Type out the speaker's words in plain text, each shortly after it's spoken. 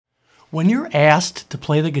When you're asked to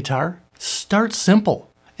play the guitar, start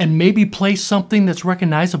simple and maybe play something that's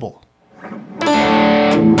recognizable.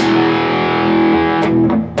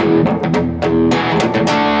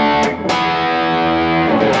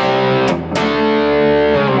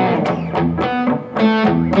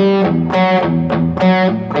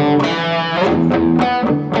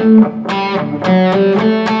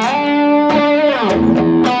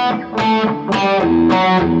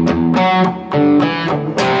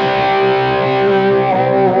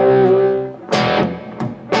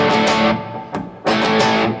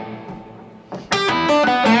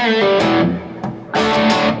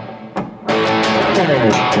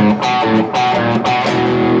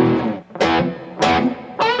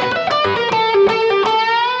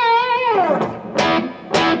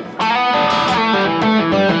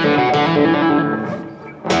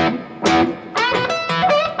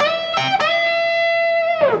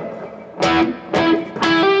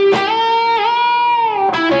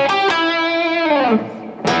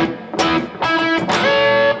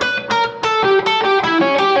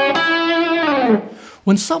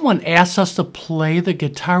 When someone asks us to play the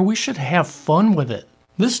guitar, we should have fun with it.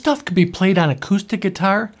 This stuff could be played on acoustic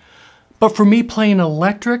guitar, but for me playing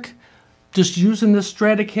electric, just using this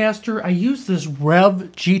Stratocaster, I use this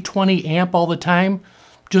Rev G20 amp all the time.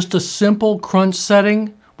 Just a simple crunch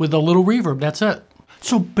setting with a little reverb, that's it.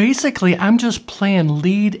 So basically, I'm just playing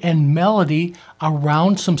lead and melody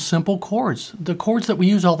around some simple chords, the chords that we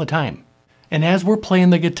use all the time. And as we're playing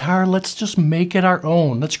the guitar, let's just make it our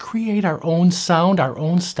own. Let's create our own sound, our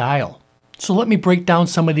own style. So let me break down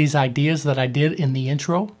some of these ideas that I did in the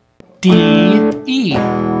intro. D, E.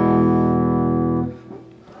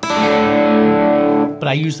 But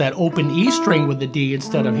I use that open E string with the D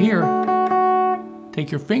instead of here.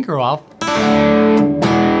 Take your finger off.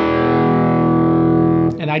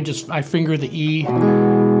 And I finger the E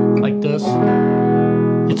like this.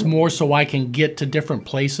 It's more so I can get to different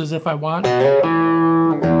places if I want.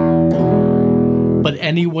 But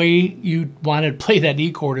any way you want to play that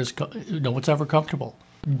E chord is, whatever comfortable.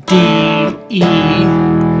 D, E,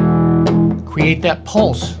 create that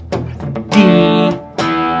pulse. D,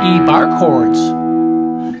 E bar chords.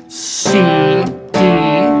 C, D.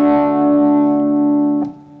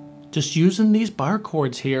 Just using these bar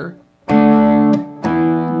chords here. D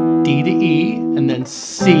to E, and then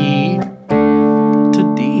C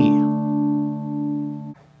to D.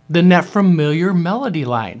 Then that familiar melody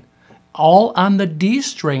line. All on the D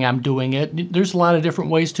string I'm doing it. There's a lot of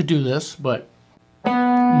different ways to do this, but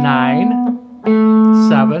 9,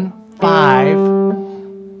 7, 5,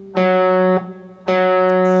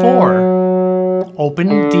 4.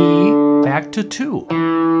 Open D, back to 2.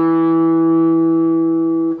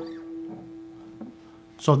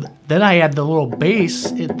 So then I add the little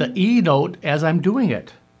bass, the E note, as I'm doing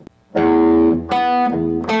it.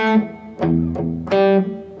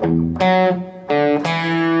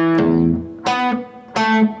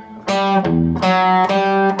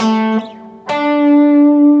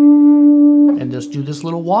 And just do this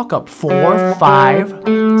little walk up. 4, 5, 7,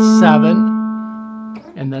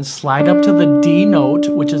 and then slide up to the D note,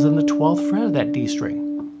 which is in the 12th fret of that D string.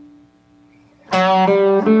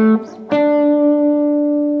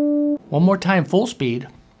 One more time, full speed.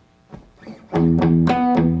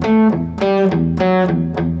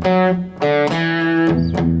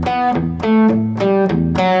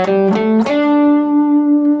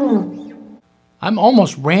 I'm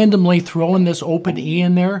almost randomly throwing this open E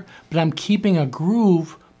in there, but I'm keeping a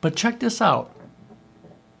groove. But check this out.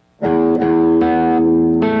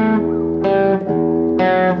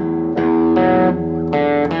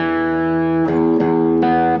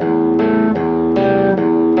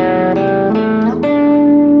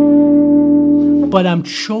 But I'm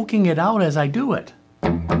choking it out as I do it.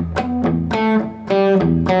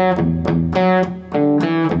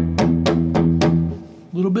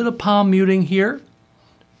 Little bit of palm muting here.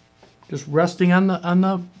 Just resting on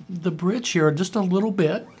the bridge here just a little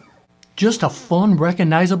bit. Just a fun,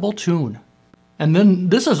 recognizable tune. And then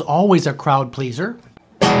this is always a crowd pleaser.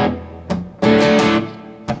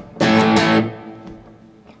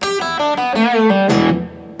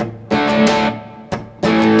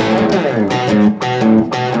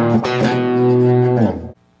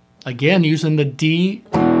 Again, using the D,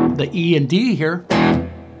 the E and D here.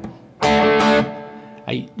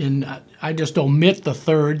 I just omit the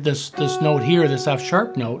third, this note here, this F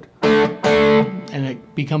sharp note, and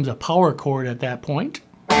it becomes a power chord at that point.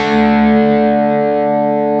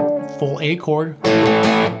 Full A chord.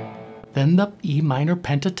 Then the E minor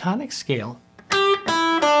pentatonic scale.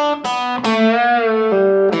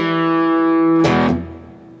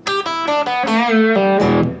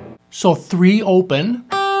 So 3 open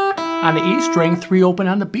on the E string, 3 open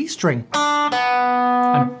on the B string.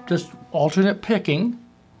 I'm just alternate picking.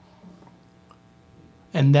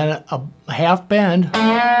 And then a half bend,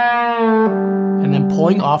 and then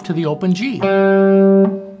pulling off to the open G.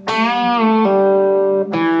 And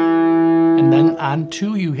then on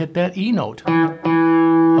 2, you hit that E note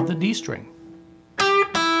of the D string.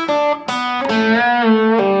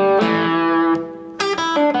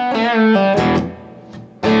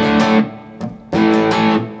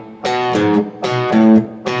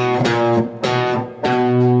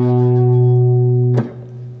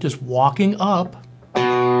 Just walking up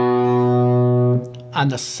on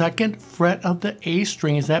the 2nd fret of the A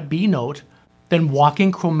string is that B note, then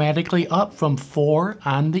walking chromatically up from 4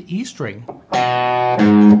 on the E string.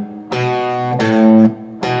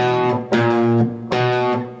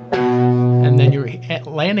 And then you're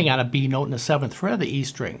landing on a B note in the 7th fret of the E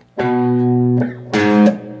string.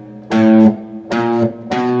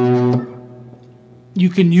 You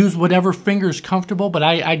can use whatever finger is comfortable, but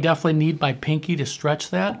I definitely need my pinky to stretch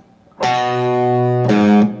that.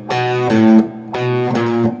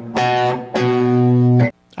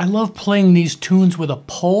 I love playing these tunes with a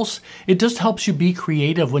pulse. It just helps you be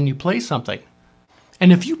creative when you play something.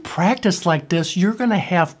 And if you practice like this, you're going to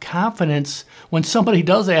have confidence. When somebody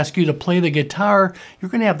does ask you to play the guitar, you're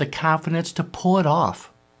going to have the confidence to pull it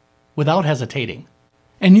off without hesitating.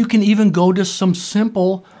 And you can even go to some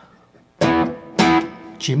simple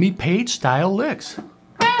Jimmy Page style licks.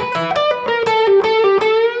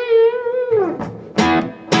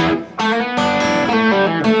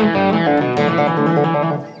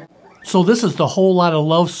 So this is the Whole Lotta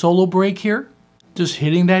Love solo break here. Just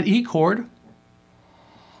hitting that E chord.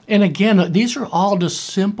 And again, these are all just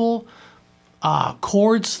simple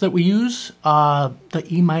chords that we use. The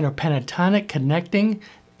E minor pentatonic connecting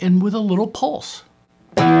and with a little pulse.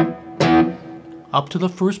 Up to the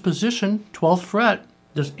 1st position, 12th fret.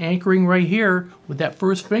 Just anchoring right here with that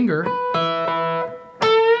 1st finger.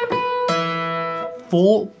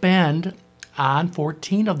 Full bend on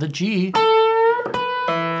 14 of the G.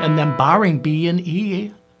 And then barring B and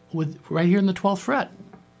E with right here in the 12th fret.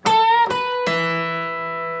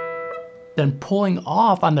 Then pulling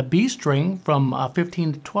off on the B string from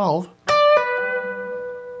 15 to 12.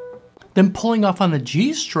 Then pulling off on the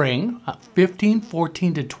G string, 15,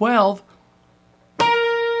 14 to 12.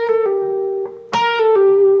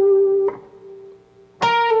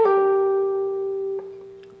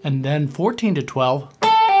 And then 14 to 12,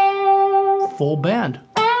 full bend.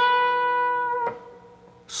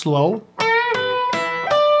 Slow.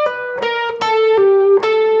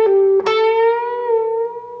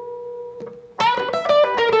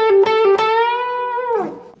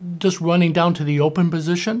 Just running down to the open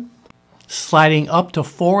position, sliding up to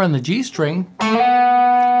 4 on the G string,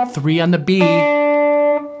 3 on the B,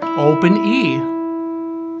 open E.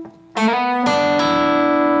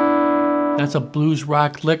 That's a blues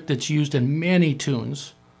rock lick that's used in many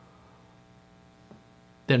tunes.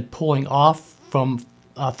 Then pulling off from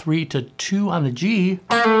 3 to 2 on the G,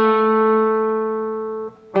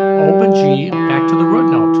 open G, back to the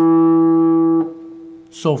root note.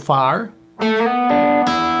 So far.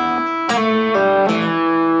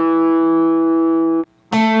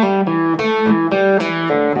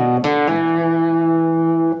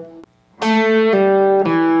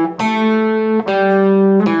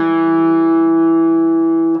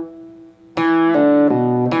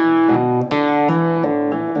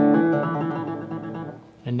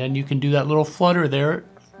 And then you can do that little flutter there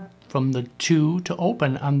from the 2 to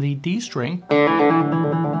open on the D string.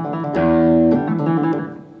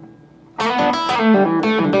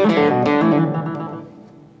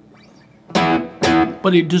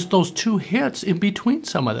 But it just those 2 hits in between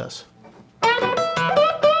some of this.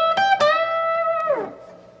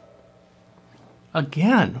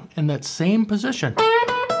 Again, in that same position.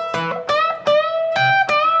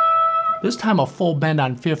 This time a full bend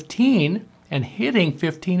on 15 and hitting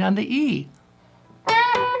 15 on the E.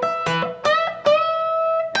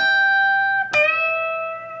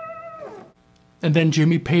 And then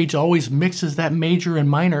Jimmy Page always mixes that major and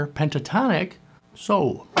minor pentatonic.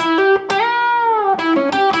 So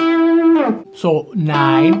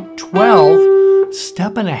 9, 12,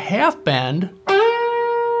 step and a half bend.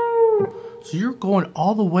 So you're going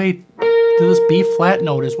all the way to this B flat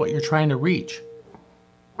note is what you're trying to reach.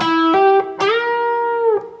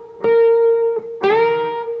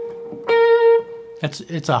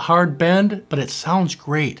 It's a hard bend, but it sounds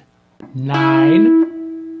great.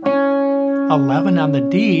 9, 11 on the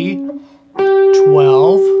D,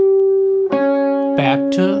 12,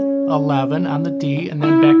 back to 11 on the D, and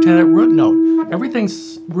then back to that root note. Everything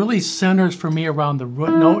really centers for me around the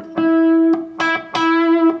root note.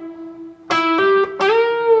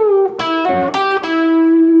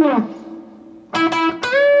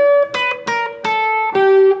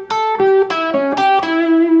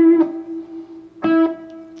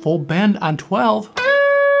 Full bend on 12.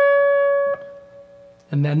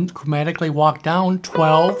 And then chromatically walk down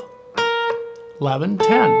 12, 11,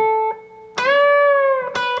 10.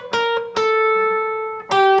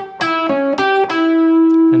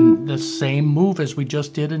 And the same move as we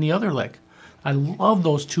just did in the other lick. I love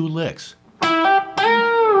those two licks.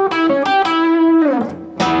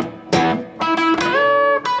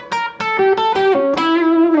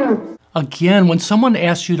 Again, when someone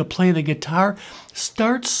asks you to play the guitar,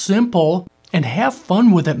 start simple and have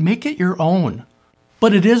fun with it. Make it your own.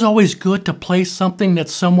 But it is always good to play something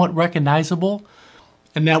that's somewhat recognizable,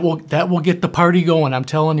 and that will get the party going, I'm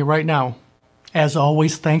telling you right now. As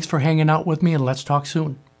always, thanks for hanging out with me, and let's talk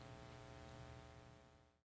soon.